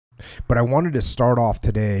But I wanted to start off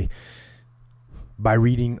today by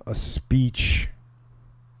reading a speech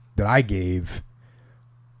that I gave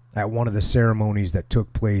at one of the ceremonies that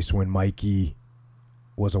took place when Mikey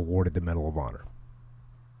was awarded the Medal of Honor.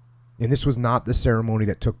 And this was not the ceremony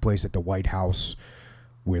that took place at the White House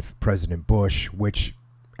with President Bush, which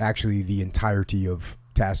actually the entirety of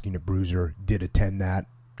Tasking a Bruiser did attend that,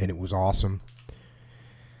 and it was awesome.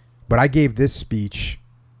 But I gave this speech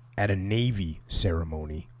at a Navy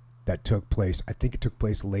ceremony that took place, I think it took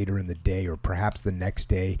place later in the day or perhaps the next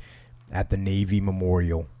day at the Navy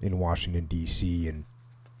Memorial in Washington, D.C. And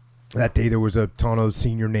that day there was a ton of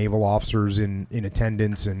senior naval officers in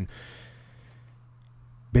attendance, and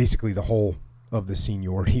basically the whole of the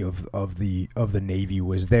seniority of the Navy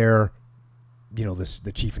was there. You know,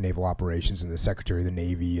 the Chief of Naval Operations and the Secretary of the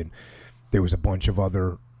Navy, and there was a bunch of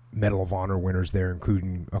other Medal of Honor winners there,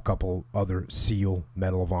 including a couple other SEAL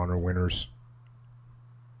Medal of Honor winners.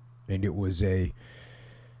 And it was a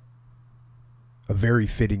very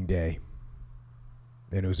fitting day.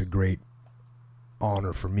 And it was a great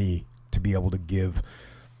honor for me to be able to give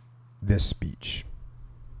this speech.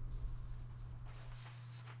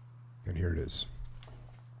 And here it is.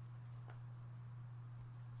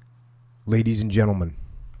 Ladies and gentlemen,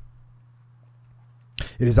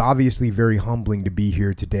 it is obviously very humbling to be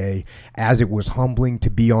here today, as it was humbling to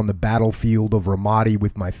be on the battlefield of Ramadi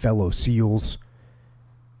with my fellow SEALs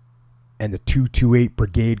and the 228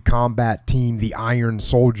 Brigade Combat Team, the Iron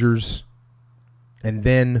Soldiers, and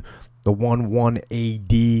then the 11 AD,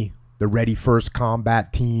 the Ready First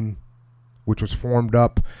Combat Team, which was formed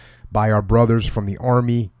up by our brothers from the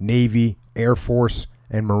Army, Navy, Air Force,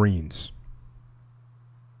 and Marines.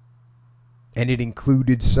 And it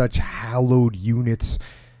included such hallowed units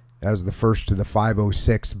as the 1st to the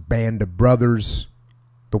 506 Band of Brothers,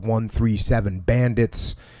 the 137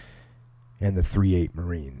 Bandits, and the 38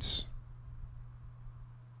 Marines.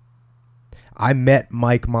 I met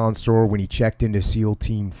Mike Monsoor when he checked into SEAL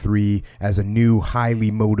Team 3 as a new,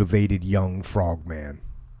 highly motivated young frogman.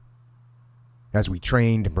 As we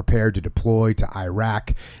trained and prepared to deploy to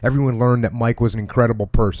Iraq, everyone learned that Mike was an incredible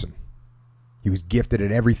person. He was gifted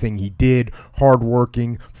at everything he did,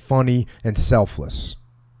 hardworking, funny, and selfless.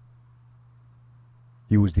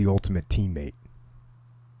 He was the ultimate teammate,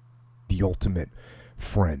 the ultimate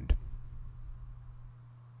friend.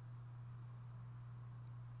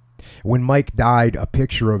 When Mike died, a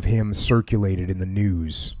picture of him circulated in the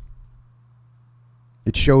news.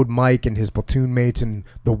 It showed Mike and his platoon mates in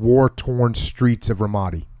the war-torn streets of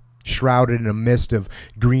Ramadi, shrouded in a mist of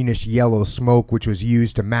greenish-yellow smoke which was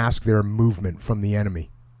used to mask their movement from the enemy.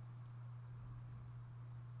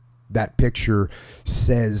 That picture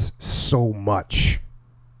says so much.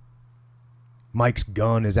 Mike's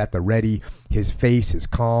gun is at the ready. His face is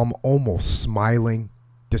calm, almost smiling,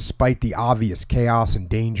 despite the obvious chaos and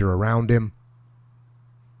danger around him.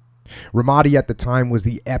 Ramadi at the time was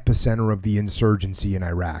the epicenter of the insurgency in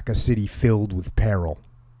Iraq, a city filled with peril.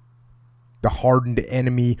 The hardened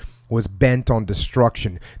enemy was bent on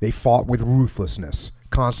destruction. They fought with ruthlessness,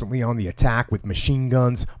 constantly on the attack with machine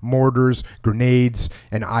guns, mortars, grenades,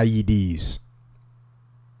 and IEDs.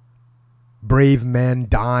 Brave men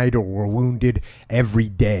died or were wounded every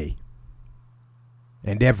day.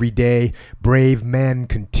 And every day, brave men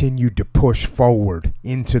continued to push forward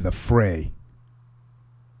into the fray.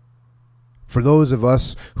 For those of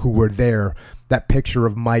us who were there, that picture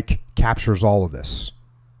of Mike captures all of this.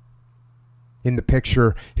 In the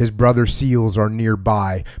picture, his brother SEALs are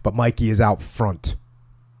nearby, but Mikey is out front.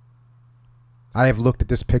 I have looked at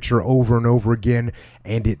this picture over and over again,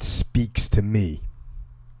 and it speaks to me.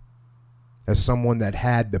 As someone that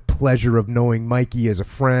had the pleasure of knowing Mikey as a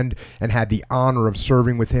friend and had the honor of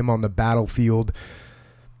serving with him on the battlefield,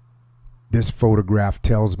 this photograph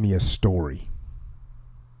tells me a story.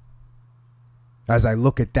 As I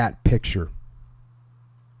look at that picture,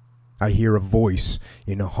 I hear a voice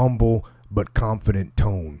in a humble but confident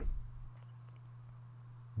tone.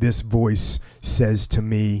 This voice says to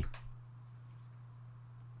me,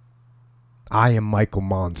 I am Michael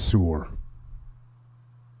Monsoor.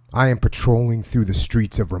 I am patrolling through the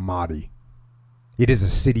streets of Ramadi. It is a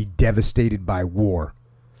city devastated by war.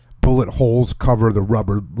 Bullet holes cover the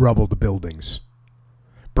rubbled buildings.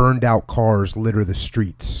 Burned out cars litter the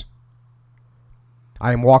streets.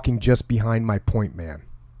 I am walking just behind my point man.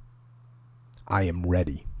 I am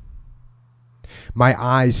ready. My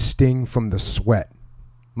eyes sting from the sweat.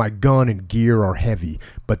 My gun and gear are heavy,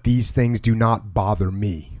 but these things do not bother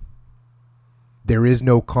me. There is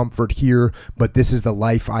no comfort here, but this is the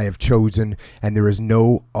life I have chosen, and there is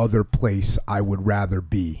no other place I would rather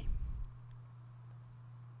be.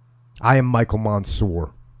 I am Michael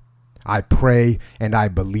Monsoor. I pray and I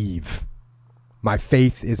believe. My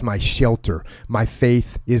faith is my shelter. My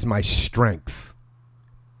faith is my strength.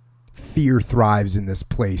 Fear thrives in this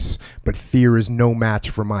place, but fear is no match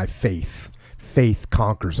for my faith. Faith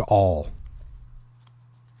conquers all.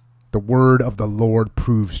 The word of the Lord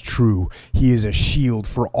proves true. He is a shield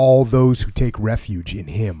for all those who take refuge in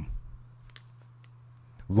him.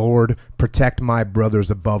 Lord, protect my brothers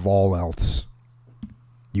above all else.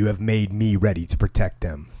 You have made me ready to protect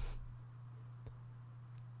them.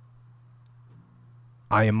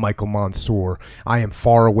 I am Michael Monsoor. I am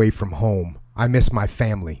far away from home. I miss my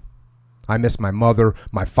family. I miss my mother,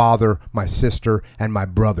 my father, my sister, and my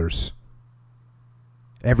brothers.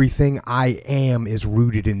 Everything I am is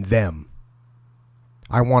rooted in them.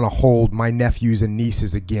 I want to hold my nephews and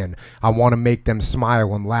nieces again. I want to make them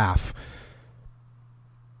smile and laugh.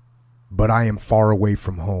 But I am far away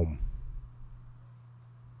from home.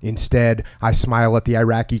 Instead, I smile at the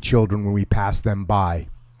Iraqi children when we pass them by.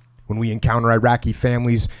 When we encounter Iraqi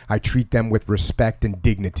families, I treat them with respect and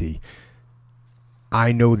dignity.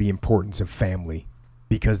 I know the importance of family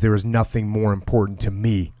because there is nothing more important to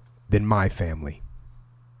me than my family.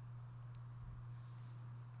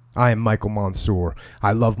 I am Michael Monsoor.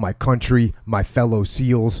 I love my country, my fellow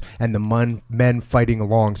SEALs, and the men fighting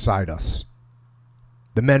alongside us.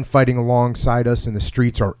 The men fighting alongside us in the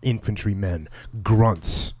streets are infantrymen,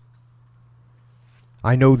 grunts.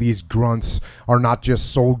 I know these grunts are not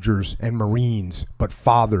just soldiers and Marines, but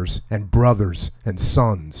fathers and brothers and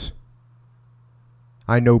sons.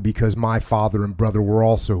 I know because my father and brother were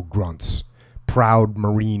also grunts, proud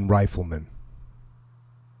Marine riflemen.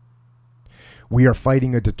 We are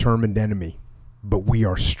fighting a determined enemy, but we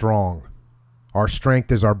are strong. Our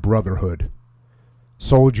strength is our brotherhood.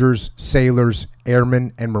 Soldiers, sailors,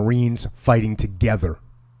 airmen, and Marines fighting together.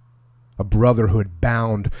 A brotherhood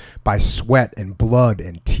bound by sweat and blood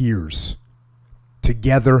and tears.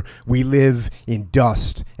 Together we live in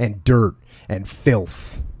dust and dirt and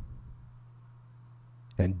filth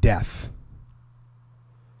and death.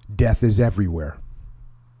 Death is everywhere.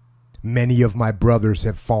 Many of my brothers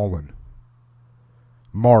have fallen.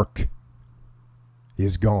 Mark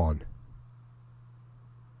is gone.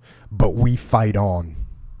 But we fight on.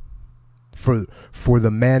 For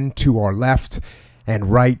the men to our left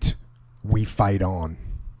and right, we fight on.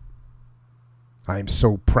 I am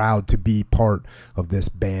so proud to be part of this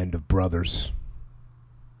band of brothers.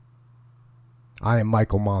 I am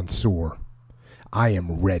Michael Monsoor. I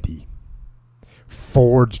am ready.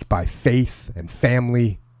 Forged by faith and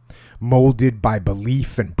family, molded by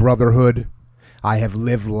belief and brotherhood, I have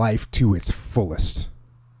lived life to its fullest.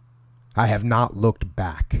 I have not looked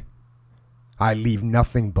back. I leave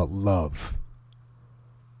nothing but love,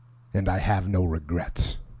 and I have no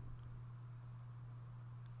regrets.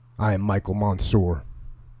 I am Michael Monsoor.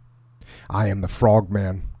 I am the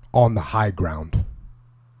frogman on the high ground,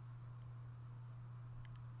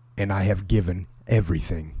 and I have given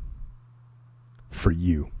everything for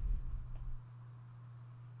you.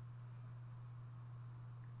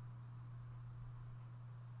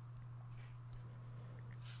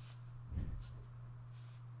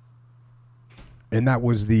 And that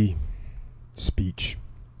was the speech.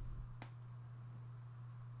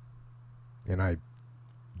 And I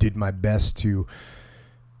did my best to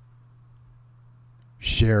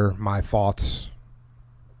share my thoughts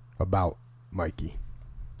about Mikey.